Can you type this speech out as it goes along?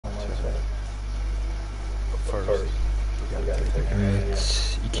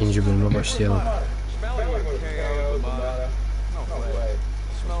Evet, ikinci bölüme başlayalım.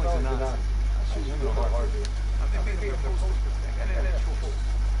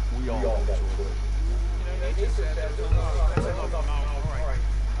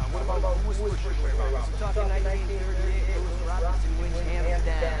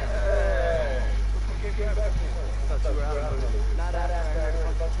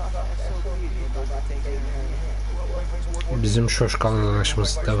 Bizim şoşkanın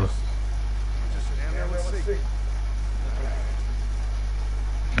anlaşması da bu.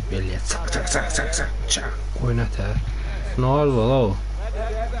 Böyle çak çak çak çak çak çak oynat ha. Ne oldu la o?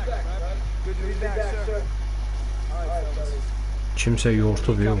 Kimse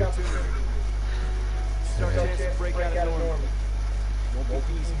yortu diyor bu. Evet.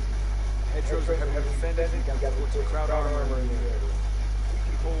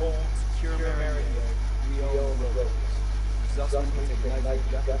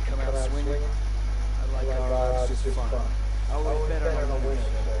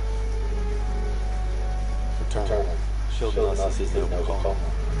 Children sees no calm.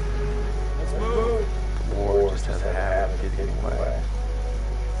 War just has a habit of getting away.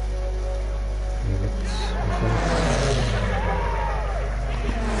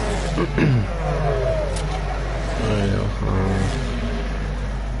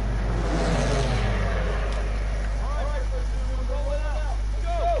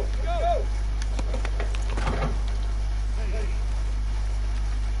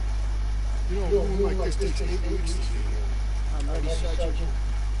 I'm ready, Sergeant.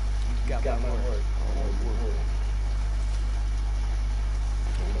 You got my word.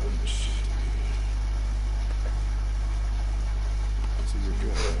 So you're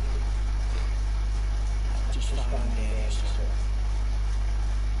good. Just follow me, sir.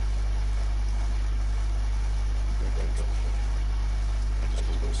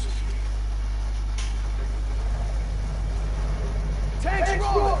 Tanks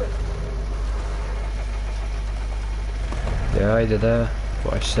rolling! Haydi de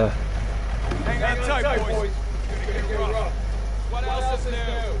başla. Hang on tight, boys. What else is new?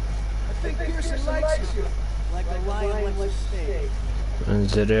 I think Pearson likes you. Like a lion likes to stay.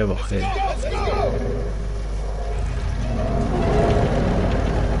 Manzaraya bak ya.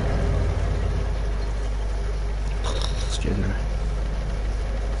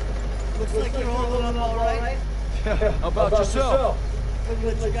 Looks like you're holding up all right. How about yourself?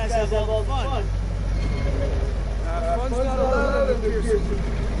 Good that you guys have all fun. Fun's not allowed in Pearson.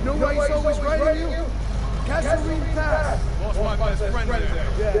 You know why he's always writing you? Gasoline Pass. Lost my best friend there.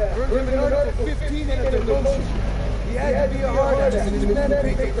 Yeah. Earned him an Article 15 and a demotion. He had to be a hard ass and his men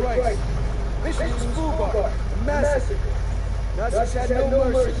paid the price. Mission was FUBAR, a massacre. Nazis had no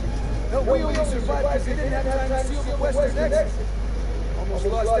mercy. Hell, we only survived because they didn't have time to seal the western exit. Almost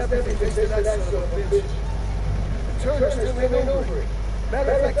lost everything thanks to that son of a bitch. The Turner still ain't over it.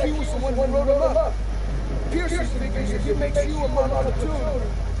 Matter of fact, he was the one who wrote him up. Pearson figures if he makes you a platoon,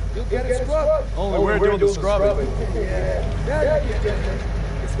 you'll get a scrub. Only we're doing the scrubbing. Yeah, now you get it.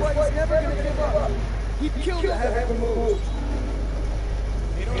 That's why he's never gonna give up. He'd kill to have him removed.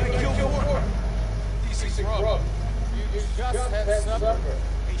 You know what I killed for? Decent scrub. You just had supper.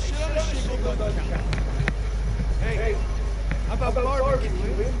 Hey, shit on the shingle doesn't count. Hey, how about barbecue?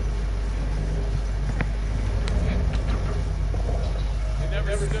 You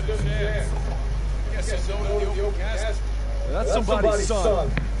never stood a chance. That's somebody's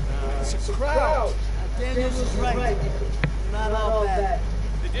son. It's a crowd. Daniels is right. Not all bad.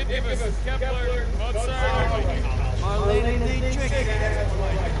 They did give us Kepler, Mozart, Marlene, they tricked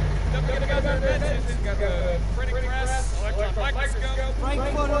you. the guys I mentioned. Got the printing press, electron microscope.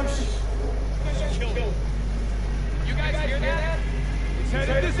 Frankfurters. You guys hear that? It's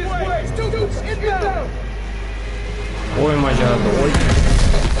headed this way. Students, inbound. Oy macalı oy.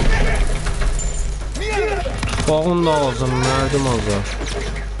 Bağın lazım, merdim azar.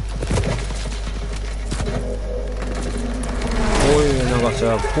 Oy ne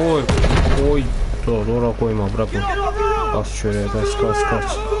kaçar, koy, koy. Dur, oraya koyma, bırak onu. Kaç şöyle, kaç.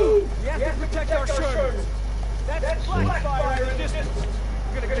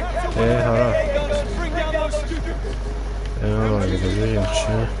 Hara. Var gidecek,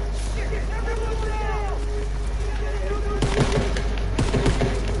 yaxşı.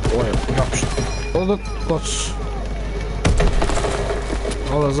 Oy, yapıştı. O da kaç.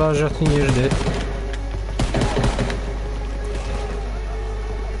 Allah zarjatın yeridir.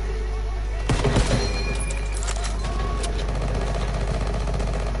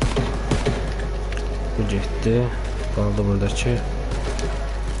 Bu getdi. Kaldı buradaki.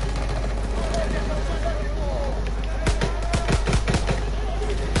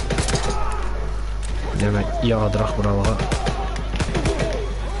 yağdıraq buralığa.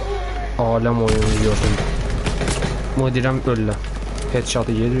 Aləm oyunu yiyorsun. Müdirəm öllə.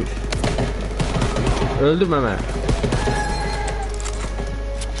 Headshot'ı yedik. Öldüm hemen.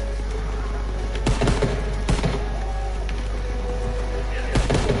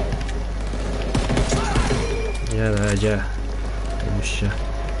 Gel. Demiş ya.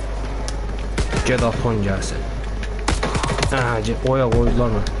 Gedafon gelsin. Oya koydular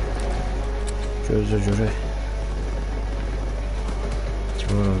mı? Gözle göre. Kim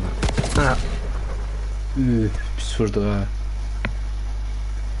var orada? Pis vurdu ha.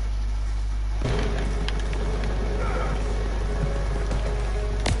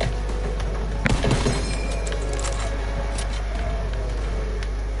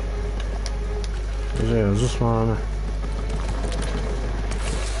 Güzel, Osman'ı.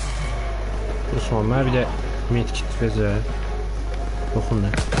 Osman, mənə bir də medkit verəcək. Yoxum ne?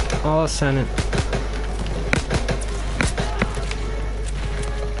 Al sənin.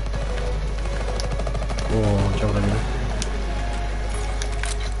 Oo, çok da güzel.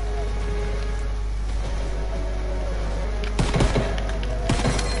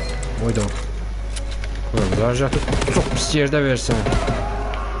 Oydu. Zarjatı çok pis yerde versen.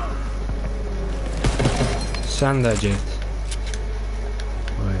 Sen de get.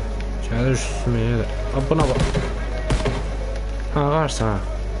 Vay. Gəlir üstüme de. Buna bak. Ha varsa ha.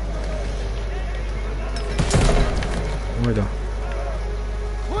 Oydu.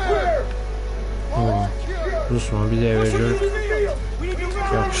 Rusman bir de eve gör.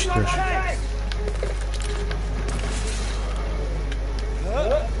 Yapıştır.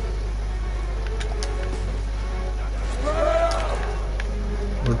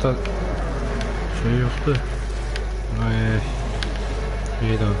 Burada şey yoktu. Ay,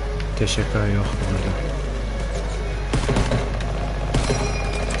 iyi de teşekkür yok burada.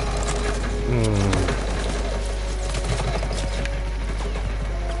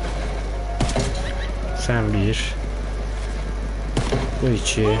 Sen bir. Bu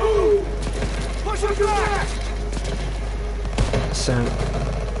iki. Sen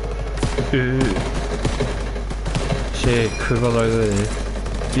şey kırbalarda değil.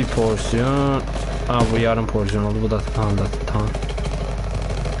 Bir porsiyon. Bu yarım porsiyon oldu. Bu da tam.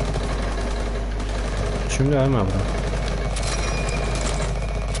 Şimdi hemen burada.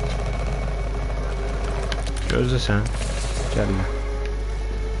 Gözle sen. Gelme.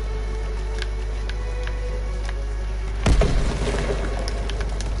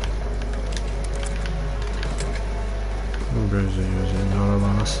 Gözle.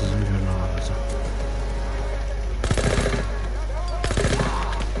 Arabana sızın gönlü alacağım.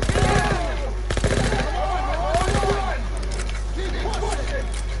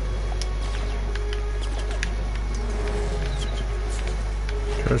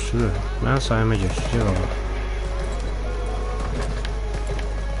 Görsülü. Ben sayıma geçeceğim ama.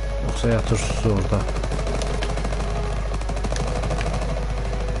 Yoksa yatırsız orada.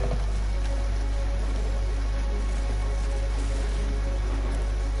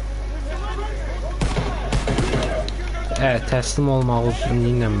 Evet, teslim olmaq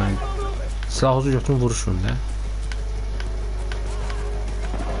üzrünlüylə mən silahınızı götürün, vuruşun da.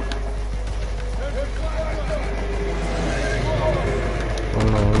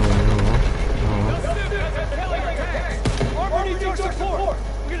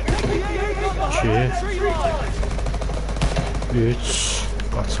 Üç.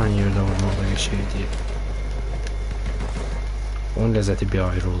 Batsan yerde vurmalı bir şey değil. Onun lezzeti bir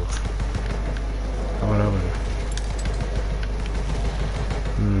ayrı olur. Ara böyle.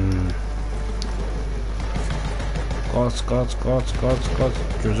 Kaç.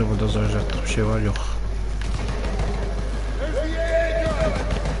 Gözü burada zarjatlık bir şey var, yok.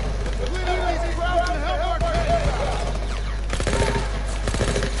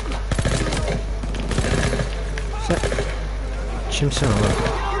 Sen kimsin oğlum?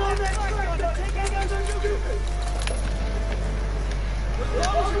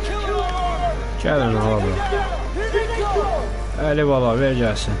 Gelin alalım. Ali bala ver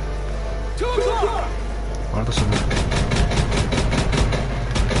gelsin. Oradasın.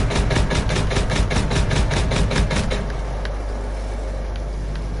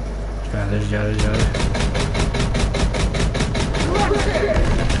 Gelir.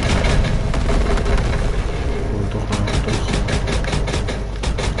 Vurduk.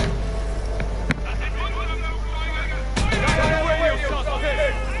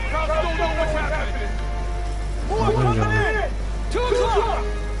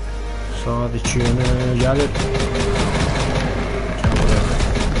 Saat 2 yönü gelir.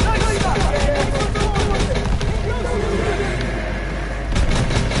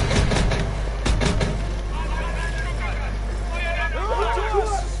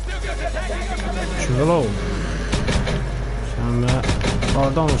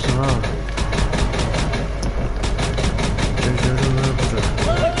 Hardan mısın ha? Gözlerim ne yapacak?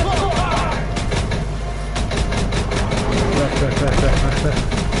 Bırak.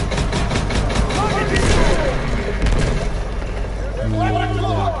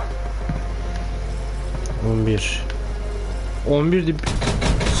 11 dip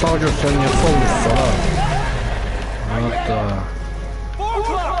sağ göstermeye solmuş sola. Hatta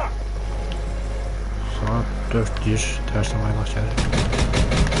saat 4'dir tersten başlar.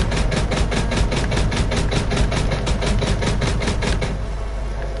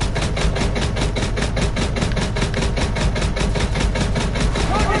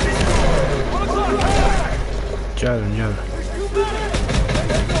 Gelin.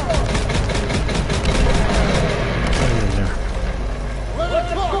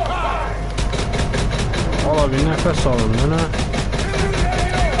 Valla bir nefes alın bana.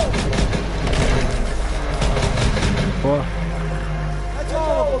 O.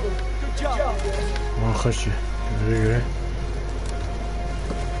 Ahışı. Yürü.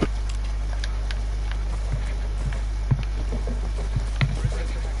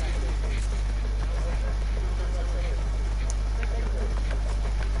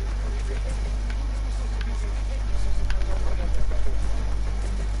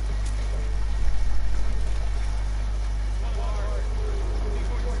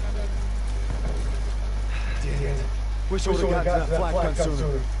 Wish I would've gotten to that flak gun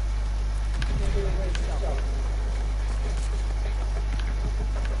sooner.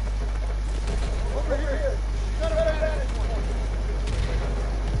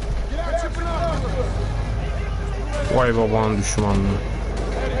 Vay babanın düşmanlığı.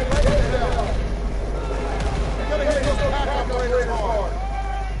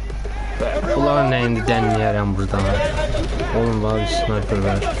 Ulan neyini denleyerem buradan. Oğlum bana bir sniper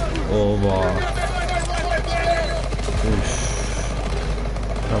ver. Oba. Üff.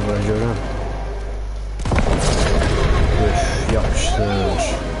 Ya böyle görüyorum. Üff,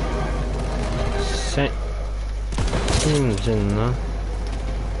 yapıştır. Sen kimsin lan?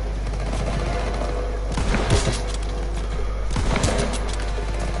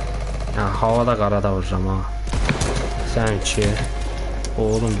 Ya havada karada vuracağım ha. Sen ki.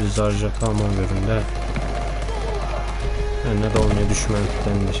 Oğlum biz zarcata aman verin de. Ben ne de olmaya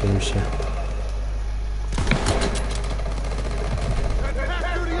düşmekten de bir şey.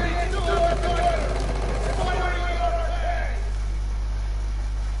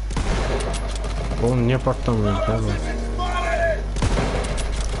 Oğlum niye patlamıyoruz değil mi?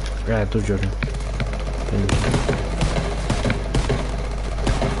 Evet dur görüyorum.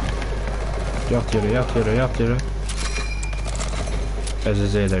 Yat yere.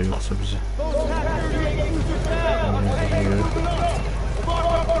 Ezeze eder yoksa bizi.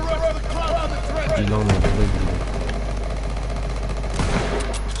 İlan oldu.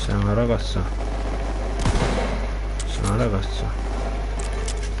 Sen ara kaçsan.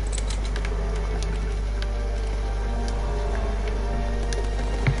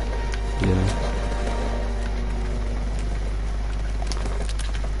 Gidelim.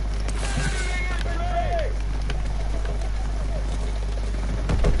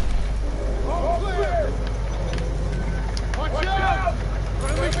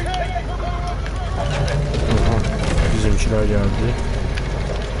 Bizimkiler geldi.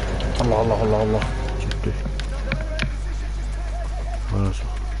 Allah. Gitti. Orası.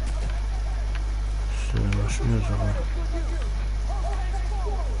 Üstüne başmıyoruz ama.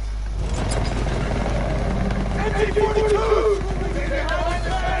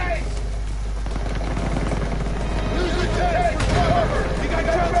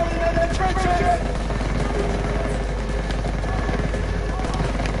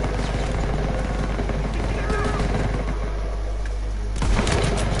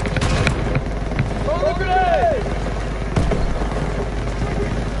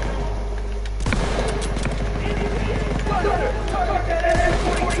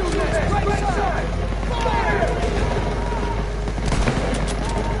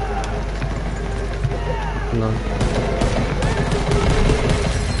 Lan.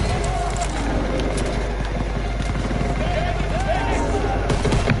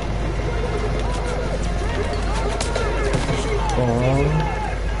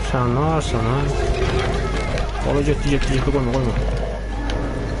 Sen ne varsan ha? Ola ciddi koyma.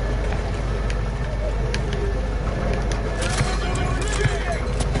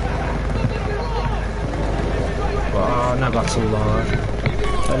 Aa ne kaçırlar.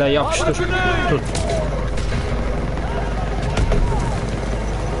 Hele yapıştır. Tut.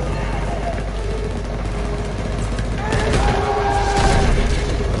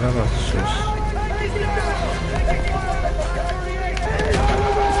 Ne kaçırız?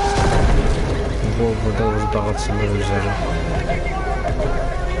 Burada da dağıtsınlar özləri.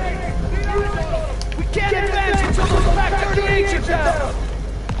 We can't advance until those Black 38s are down!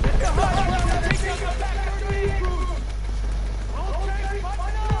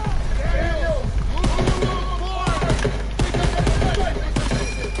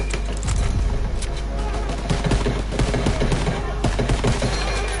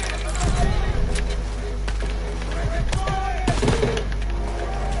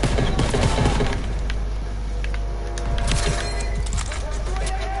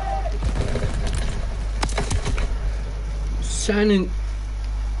 Sənin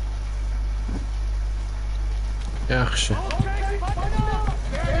yaxşı.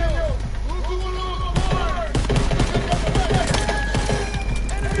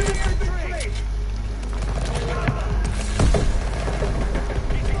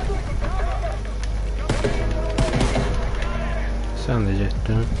 Sən də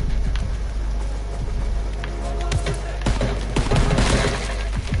getdin.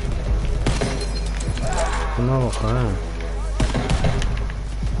 Buna bax ha.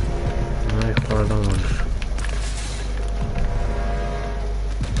 Yukarıdan vurur.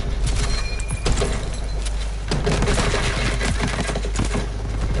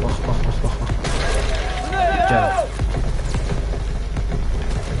 Bak. Gel.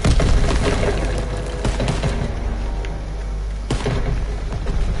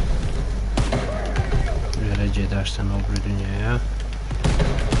 Böyle gidersen öbür dünyaya.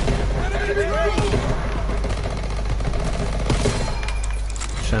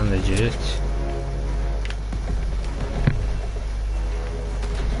 Sen de git.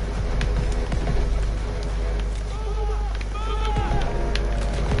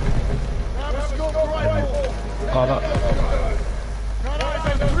 Ala.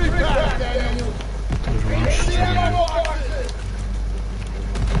 Durmuş.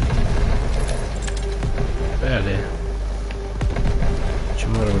 Böyle.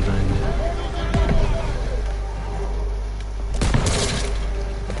 Kim var oradan indi?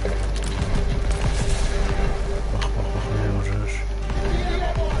 Bak ne vurur.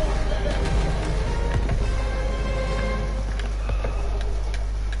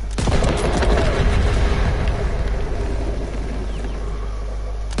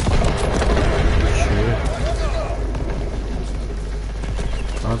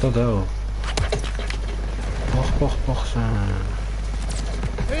 Orada da o. Bak sen.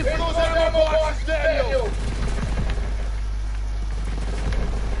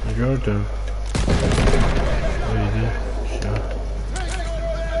 Gördüm. Öyle. Şu.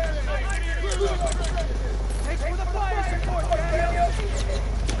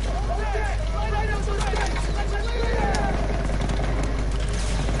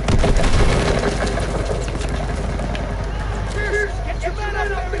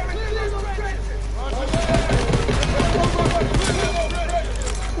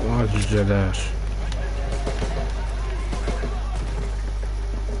 Cüceler.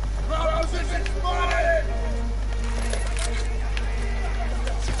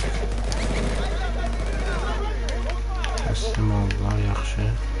 Teslim oldular, yaxşı.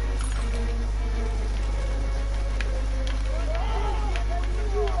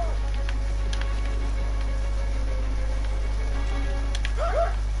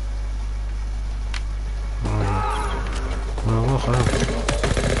 Buna bax ha.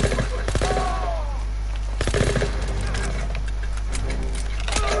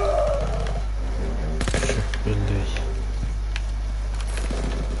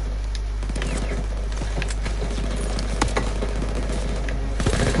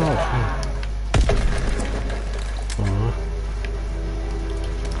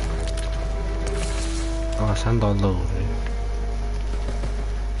 Sen dalda vuruyor.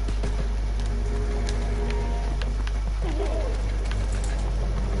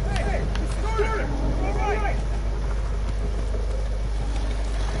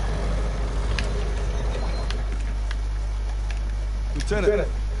 Lieutenant.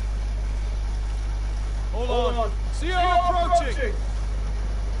 Hold on. See you approaching.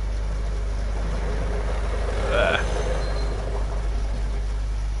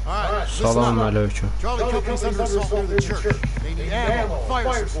 Salam aleyküm. Charlie Company's under assault near the church. They need ammo,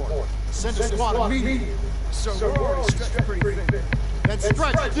 fire support. Send a squad immediately. So we're already stretched pretty thin. Then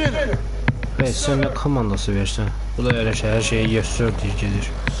stretch dinner. Ve sen ne komandası versen. Bu da öyle şey, her şeyi göster diye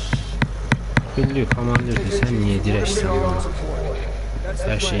gelir. Bildiği komandır ki sen niye direşsin bana.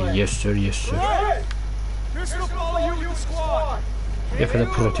 Her şeyi göster. Bir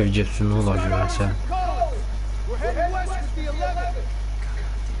kadar protiv geçsin, ne olacak ben sen.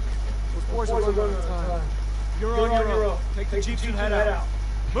 Boys are running out of time. You're on your own. Take the jeeps and head out.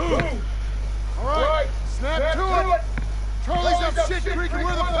 Move! All right, snap to it. Charlie's up shit creek and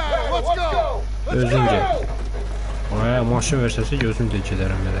we're the battle. Let's go. Özüm gel. Oraya maşın versəsə gözüm də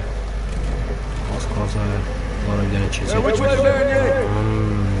gedərəm elə. Az qaza ver. Onlara bir dənə keçək.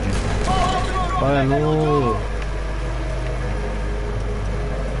 Baya ne oldu?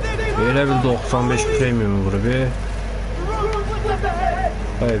 Böyle bir 95 premium grubu.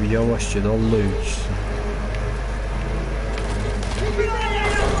 Baya bir yavaş gedi. Allah yükçüsü.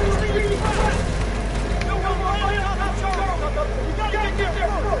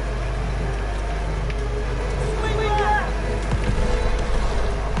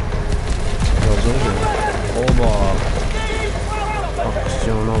 Oba.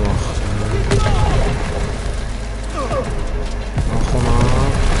 Aksiyona bak. Akına.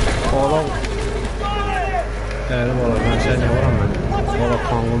 Oğlum. Değerli bala ben seni vuram ben. Bala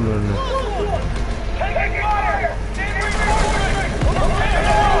kanğım önüne.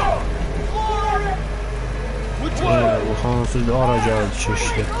 Bu kansız bir ara geldi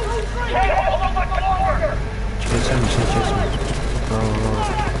çeşitli. Keser misin kesme. Tamam.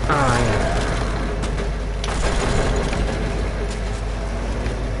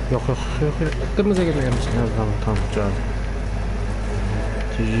 Yok. Kırmızı gelme gelmesin. Tamam güzel.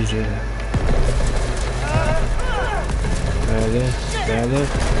 Cici. Böyle.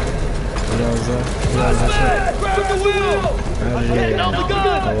 Biraz da şey.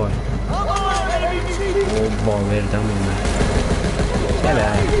 Davay. Oba verdim onu. Gel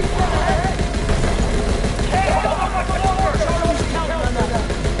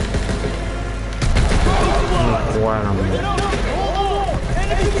Koyarım bunu.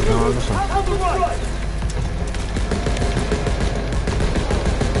 Ne olursa.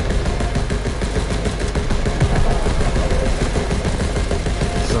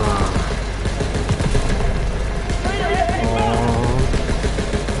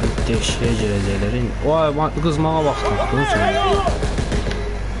 Deşiye geleceğlerin. Vay kızmağa bak. Bunu sen.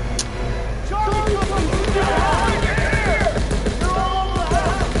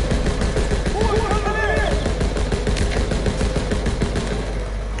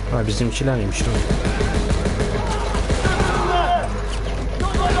 Ha bizimkilermiş lan.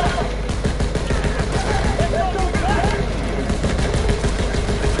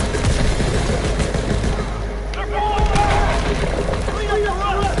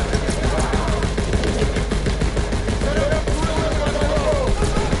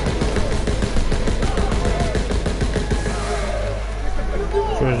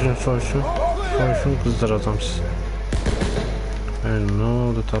 Gözün soysun kızdıracağım sizi. Ne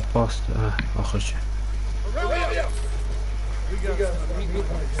oldu da bastı? Axır ki.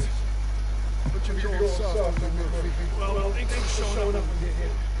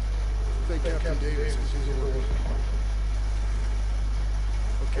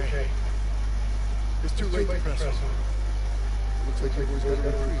 Okay. It's too late to press on. Looks like everyone's got a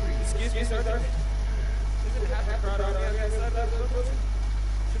reprieve. Excuse me, sir. Isn't half the crowd on the other side of the building?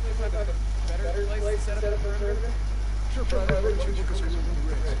 Shouldn't we find a better place to set up a perimeter? Sure, Private. I'll let you look us over the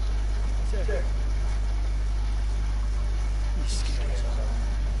rigs. Check.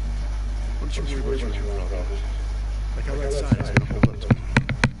 Don't you worry about your problems. Like how that sign is going to hold up to me.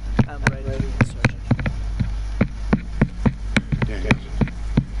 I'm ready, Sergeant. Daniel,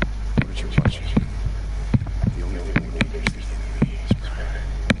 what did you watch? The only thing we need is the enemy is private.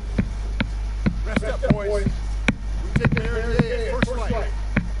 Rest up, boys. We take the area at first light.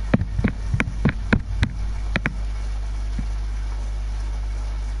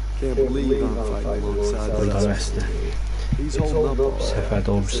 Can't believe I'm fighting alongside Burada these. bəsdir. He's holding up. Səfərdə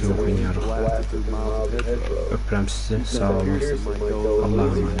olursa oynayarıq. Öpürəm sizi. Sağ olun.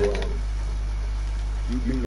 Allah'a emanet.